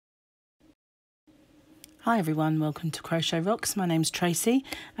Hi everyone, welcome to Crochet Rocks. My name's Tracy,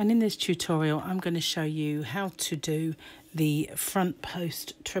 and in this tutorial I'm going to show you how to do the front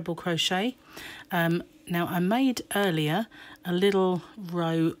post treble crochet. Now I made earlier a little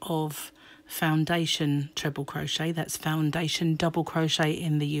row of foundation treble crochet, that's foundation double crochet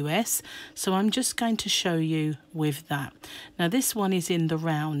in the US, so I'm just going to show you with that. Now this one is in the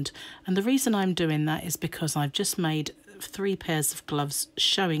round, and the reason I'm doing that is because I've just made 3 pairs of gloves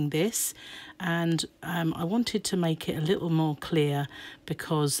showing this, and I wanted to make it a little more clear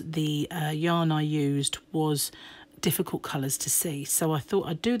because the yarn I used was difficult colours to see, so I thought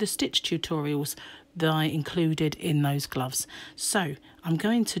I'd do the stitch tutorials that I included in those gloves. So I'm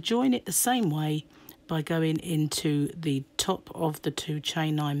going to join it the same way by going into the top of the 2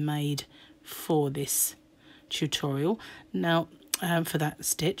 chain I made for this tutorial. Now for that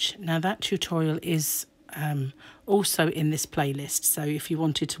stitch, now that tutorial is also in this playlist, so if you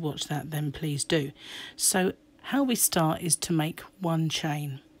wanted to watch that then please do. So how we start is to make 1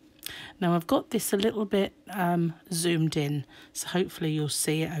 chain. Now I've got this a little bit zoomed in, so hopefully you'll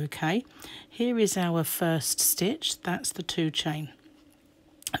see it okay. Here is our first stitch, that's the 2 chain.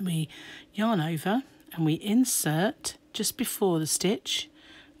 And we yarn over and we insert just before the stitch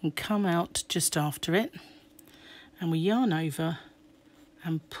and come out just after it, and we yarn over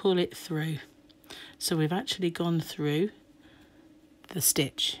and pull it through. So we've actually gone through the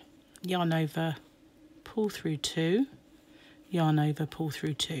stitch, yarn over, pull through 2, yarn over, pull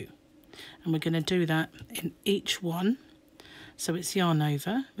through 2. And we're going to do that in each one. So it's yarn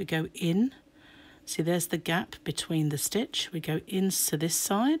over, we go in, see there's the gap between the stitch, we go into this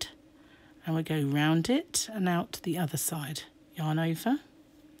side and we go round it and out the other side. Yarn over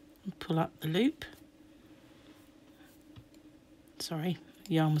and pull up the loop. Sorry,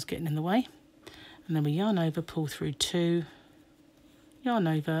 yarn was getting in the way. And then we yarn over, pull through 2, yarn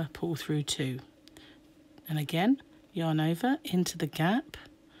over, pull through 2. And again, yarn over into the gap,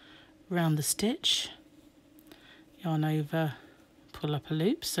 round the stitch, yarn over, pull up a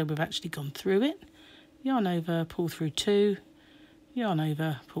loop, so we've actually gone through it, yarn over, pull through 2, yarn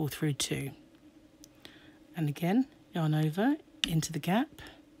over, pull through 2. And again, yarn over into the gap,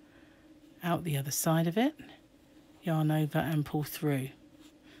 out the other side of it, yarn over and pull through.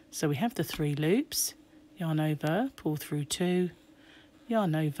 So we have the 3 loops, yarn over, pull through 2,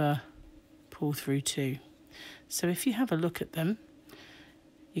 yarn over, pull through 2. So if you have a look at them,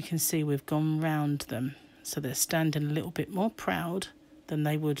 you can see we've gone round them, so they're standing a little bit more proud than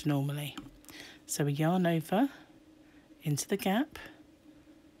they would normally. So we yarn over into the gap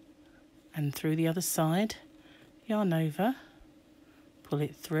and through the other side, yarn over, pull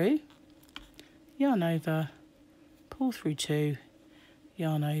it through, yarn over, pull through 2,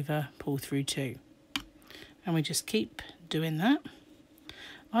 yarn over, pull through 2. And we just keep doing that.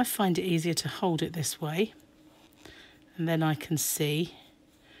 I find it easier to hold it this way, and then I can see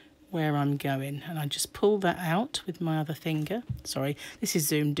where I'm going, and I just pull that out with my other finger. Sorry, this is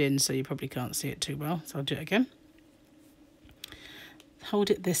zoomed in so you probably can't see it too well, so I'll do it again. Hold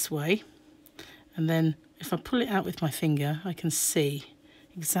it this way, and then if I pull it out with my finger I can see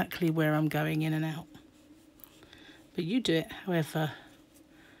exactly where I'm going in and out. But you do it however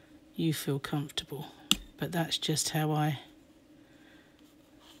you feel comfortable, but that's just how I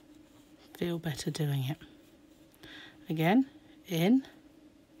feel better doing it. Again, in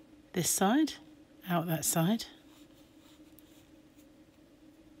this side, out that side.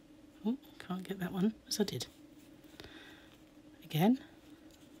 Oh, can't get that one as I did. Again.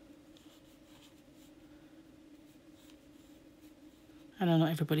 I know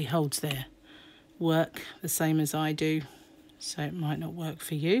not everybody holds their work the same as I do, so it might not work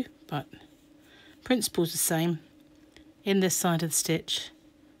for you, but principle's the same. In this side of the stitch,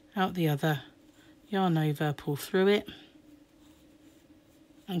 out the other, yarn over, pull through it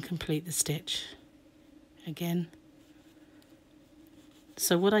and complete the stitch again.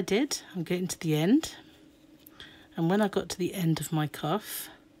 So what I did, I'm getting to the end, and when I got to the end of my cuff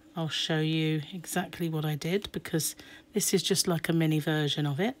I'll show you exactly what I did, because this is just like a mini version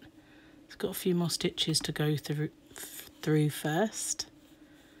of it. It's got a few more stitches to go through first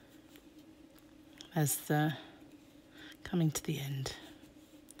as the coming to the end.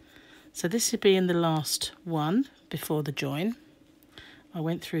 So this would be in the last one before the join. I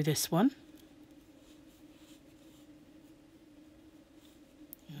went through this one.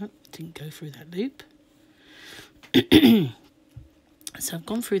 Didn't go through that loop. So I've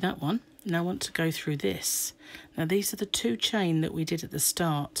gone through that one. Now I want to go through this. Now these are the 2 chain that we did at the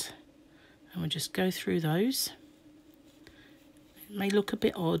start, and we'll just go through those. It may look a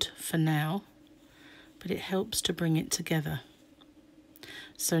bit odd for now, but it helps to bring it together.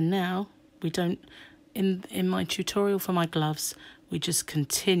 So now we don't in my tutorial for my gloves, we just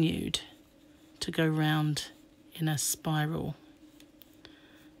continued to go round in a spiral.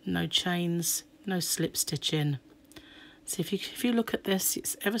 No chains, no slip stitching. So if you look at this,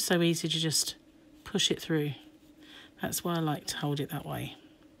 it's ever so easy to just push it through. That's why I like to hold it that way.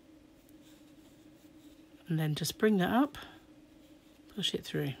 And then just bring that up, push it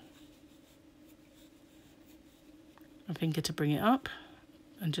through. A finger to bring it up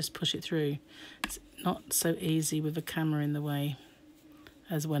and just push it through. It's not so easy with the camera in the way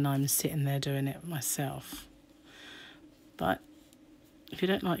as when I'm sitting there doing it myself. But if you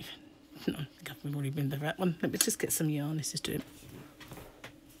don't like, no, I think I've already been to that one. Let me just get some yarn. This is doing.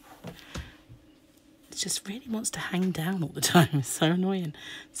 It just really wants to hang down all the time. It's so annoying.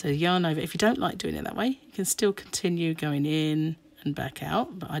 So yarn over. If you don't like doing it that way, you can still continue going in and back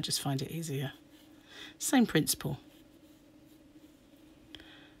out, but I just find it easier. Same principle.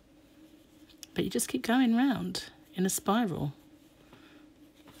 But you just keep going round in a spiral.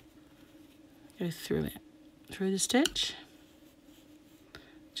 Go through it, through the stitch.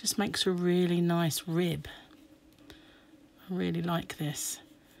 Just makes a really nice rib. I really like this.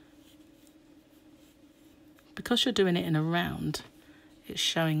 Because you're doing it in a round, it's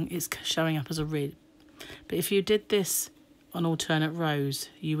showing up as a rib. But if you did this on alternate rows,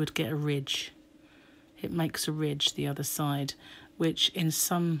 you would get a ridge. It makes a ridge the other side, which in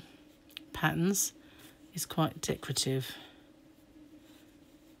some patterns is quite decorative.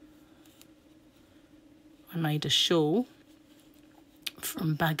 I made a shawl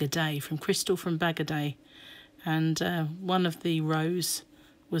from Bag a Day, from Crystal from Bag a Day, and one of the rows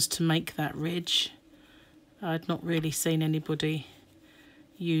was to make that ridge. I'd not really seen anybody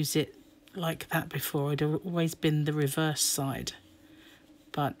use it like that before. It'd always been the reverse side,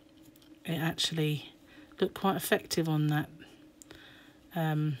 but it actually looked quite effective on that.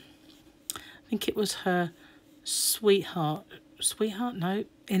 I think it was her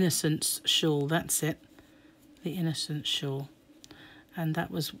Innocence shawl, that's it, the Innocence shawl. And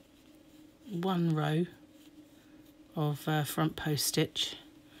that was one row of front post stitch,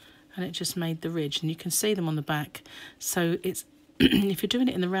 and it just made the ridge, and you can see them on the back. So it's if you're doing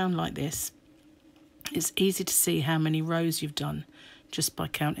it in the round like this, it's easy to see how many rows you've done just by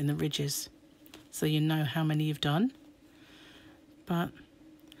counting the ridges, so you know how many you've done. But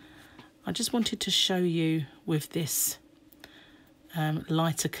I just wanted to show you with this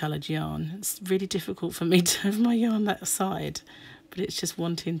lighter coloured yarn. It's really difficult for me to have my yarn that side, but it's just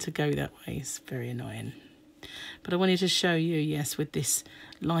wanting to go that way. It's very annoying. But I wanted to show you, yes, with this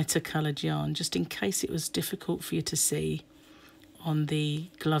lighter coloured yarn, just in case it was difficult for you to see on the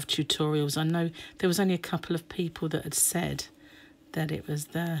glove tutorials. I know there was only a couple of people that had said that it was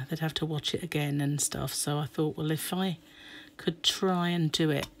there, they'd have to watch it again and stuff. So I thought, well, if I could try and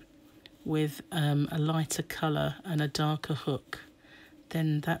do it with a lighter colour and a darker hook,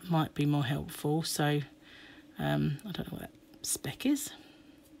 then that might be more helpful. So I don't know what that speck is.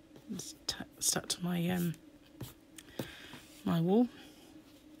 It's stuck to my my wall.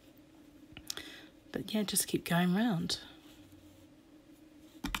 But yeah, just keep going round.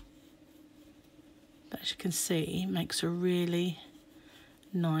 But as you can see, it makes a really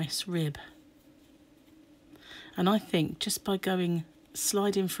nice rib. And I think just by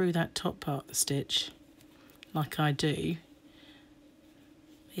sliding through that top part of the stitch, like I do,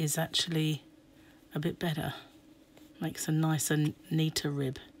 is actually a bit better. Makes a nicer, neater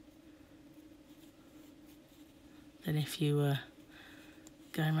rib than if you were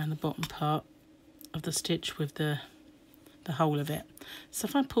going around the bottom part of the stitch with the whole of it. So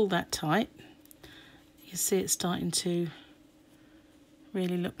if I pull that tight, you see it's starting to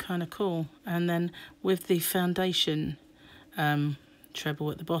really look kind of cool. And then with the foundation treble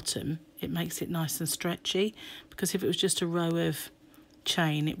at the bottom, it makes it nice and stretchy, because if it was just a row of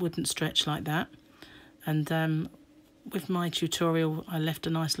chain, it wouldn't stretch like that. And with my tutorial, I left a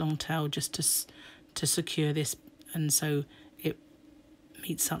nice long tail just to secure this, and so it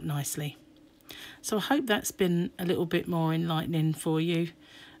meets up nicely. So I hope that's been a little bit more enlightening for you,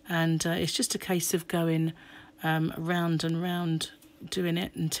 and it's just a case of going round and round doing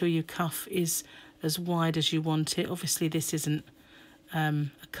it until your cuff is as wide as you want it. Obviously this isn't a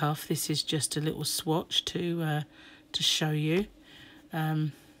cuff, this is just a little swatch to show you.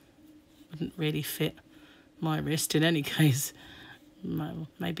 Wouldn't really fit my wrist in any case.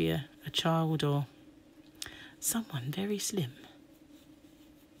 Maybe a child or someone very slim.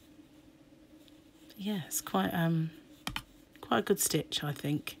 Yeah, it's quite a good stitch, I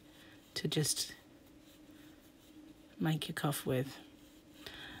think, to just make your cuff with.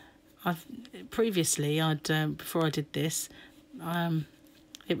 I've previously, before I did this,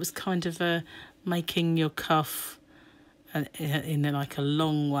 It was kind of making your cuff in like a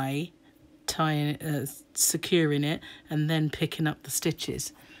long way, tying securing it and then picking up the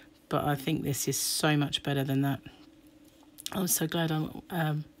stitches. But I think this is so much better than that. I'm so glad I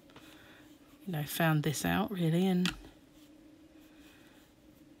found this out, really, and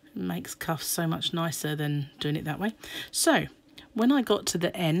it makes cuffs so much nicer than doing it that way. So when I got to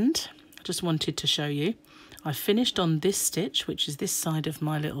the end, I just wanted to show you, I finished on this stitch, which is this side of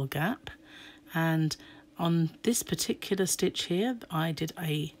my little gap, and on this particular stitch here I did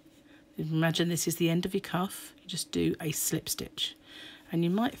imagine this is the end of your cuff, you just do a slip stitch. And you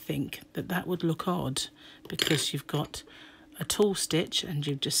might think that that would look odd because you've got a tall stitch and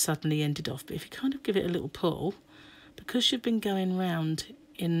you've just suddenly ended off, but if you kind of give it a little pull, because you've been going round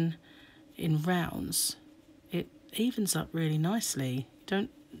in rounds, it evens up really nicely. You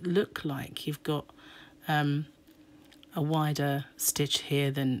don't look like you've got a wider stitch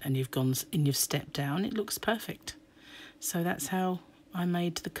here and you've stepped down. It looks perfect. So that's how I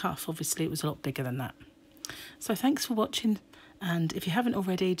made the cuff. Obviously it was a lot bigger than that. So thanks for watching, and if you haven't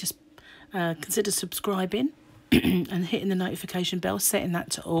already, just consider subscribing and hitting the notification bell, setting that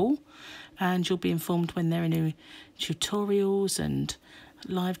to all, and you'll be informed when there are new tutorials and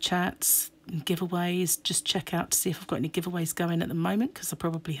live chats and giveaways. Just check out to see if I've got any giveaways going at the moment, because I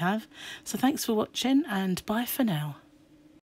probably have. So thanks for watching, and bye for now.